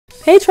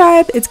Hey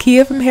tribe, it's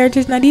Kia from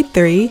Heritage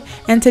 93,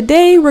 and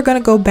today we're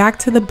gonna go back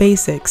to the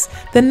basics,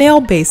 the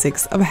nail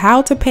basics of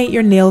how to paint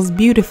your nails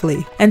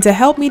beautifully. And to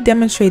help me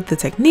demonstrate the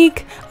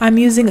technique, I'm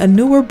using a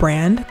newer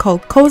brand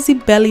called Cose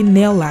Belle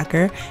nail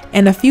lacquer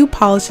and a few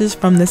polishes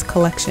from this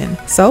collection.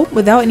 So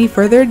without any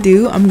further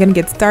ado, I'm gonna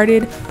get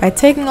started by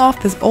taking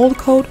off this old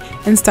coat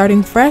and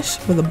starting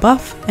fresh with a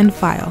buff and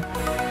file.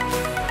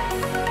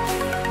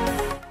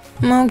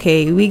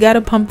 Okay, we gotta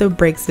pump the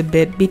brakes a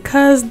bit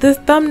because this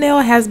thumbnail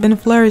has been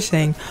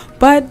flourishing,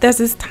 but there's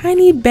this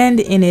tiny bend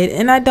in it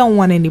and I don't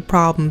want any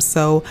problems,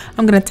 so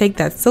I'm gonna take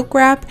that silk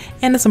wrap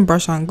and some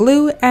brush on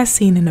glue as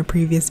seen in a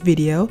previous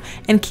video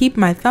and keep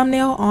my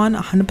thumbnail on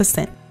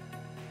 100%.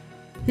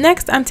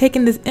 Next, I'm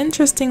taking this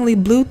interestingly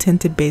blue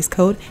tinted base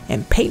coat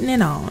and painting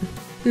it on.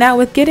 Now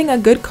with getting a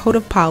good coat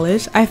of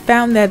polish, I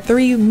found that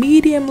 3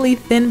 mediumly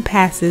thin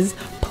passes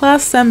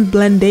plus some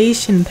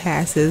blendation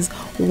passes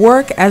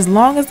work as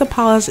long as the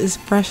polish is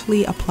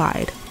freshly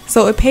applied.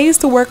 So it pays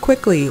to work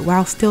quickly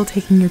while still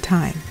taking your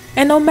time.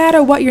 And no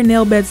matter what your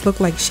nail beds look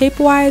like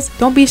shape-wise,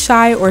 don't be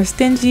shy or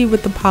stingy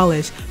with the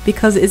polish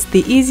because it's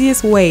the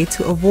easiest way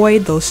to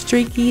avoid those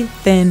streaky,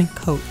 thin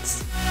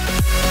coats.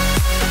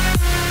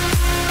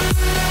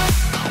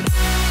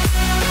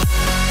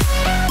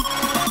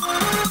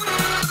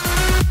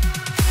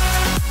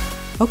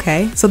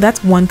 Okay, so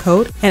that's one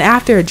coat, and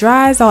after it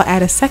dries, I'll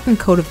add a second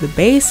coat of the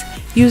base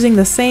using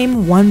the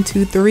same 1,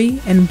 2,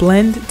 3 and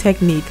blend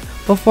technique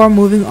before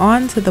moving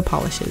on to the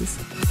polishes.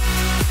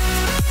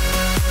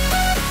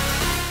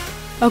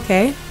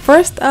 Okay,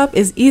 first up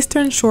is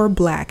Eastern Shore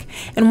Black,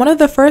 and one of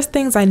the first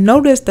things I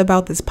noticed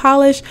about this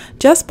polish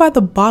just by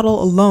the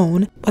bottle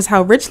alone was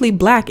how richly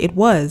black it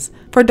was.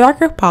 For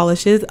darker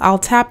polishes, I'll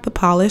tap the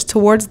polish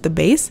towards the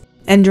base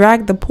and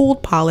drag the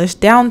pooled polish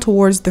down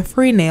towards the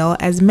free nail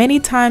as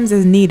many times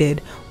as needed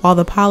while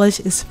the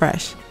polish is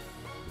fresh.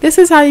 This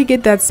is how you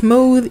get that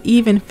smooth,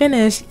 even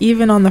finish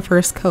even on the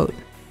first coat.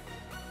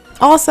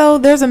 Also,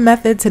 there's a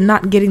method to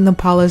not getting the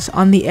polish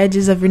on the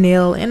edges of your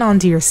nail and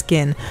onto your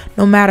skin,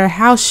 no matter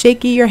how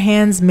shaky your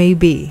hands may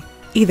be.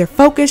 Either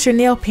focus your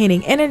nail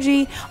painting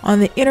energy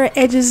on the inner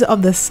edges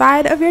of the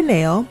side of your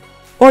nail,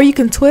 or you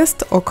can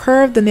twist or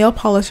curve the nail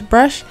polish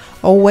brush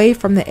away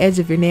from the edge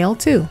of your nail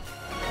too.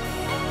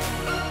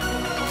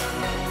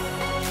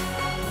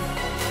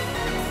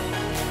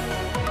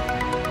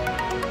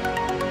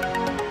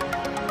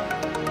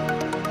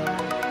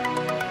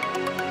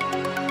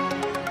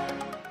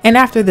 And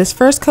after this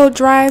first coat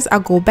dries, I'll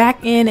go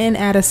back in and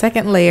add a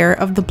second layer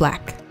of the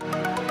black.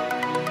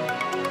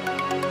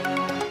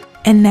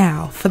 And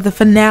now for the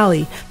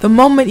finale, the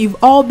moment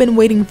you've all been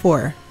waiting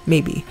for,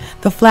 maybe,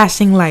 the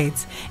flashing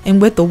lights.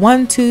 And with the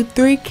 1, 2,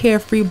 3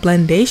 carefree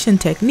blendation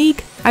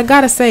technique, I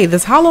gotta say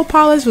this hollow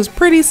polish was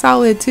pretty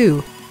solid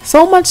too.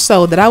 So much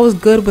so that I was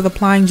good with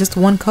applying just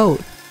one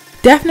coat.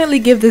 Definitely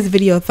give this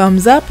video a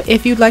thumbs up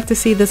if you'd like to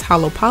see this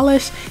hollow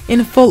polish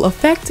in full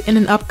effect in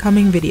an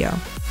upcoming video.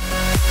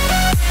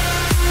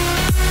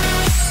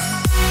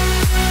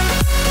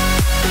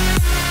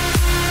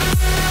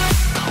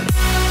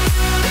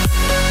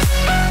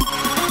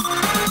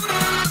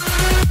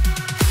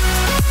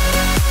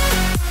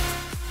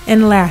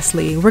 And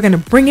lastly, we're gonna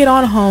bring it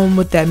on home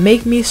with that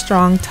Make Me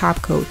Strong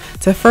top coat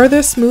to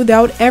further smooth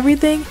out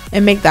everything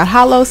and make that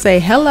hollow say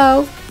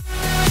hello.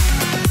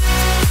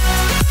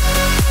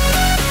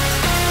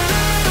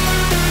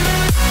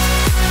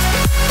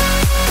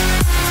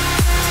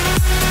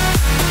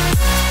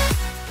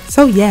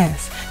 So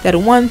yes, that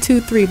 1,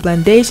 2, 3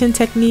 blendation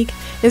technique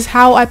is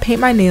how I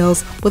paint my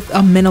nails with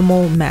a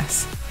minimal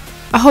mess.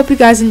 I hope you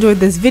guys enjoyed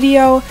this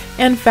video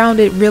and found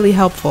it really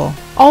helpful.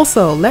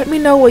 Also, let me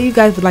know what you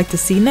guys would like to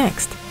see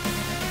next.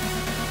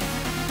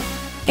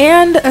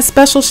 And a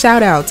special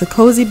shout out to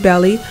Cose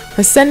Belle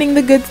for sending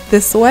the goods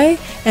this way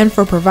and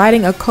for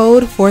providing a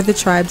code for the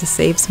tribe to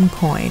save some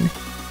coin.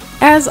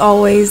 As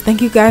always, thank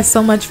you guys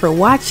so much for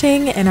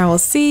watching and I will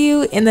see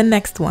you in the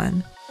next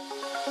one.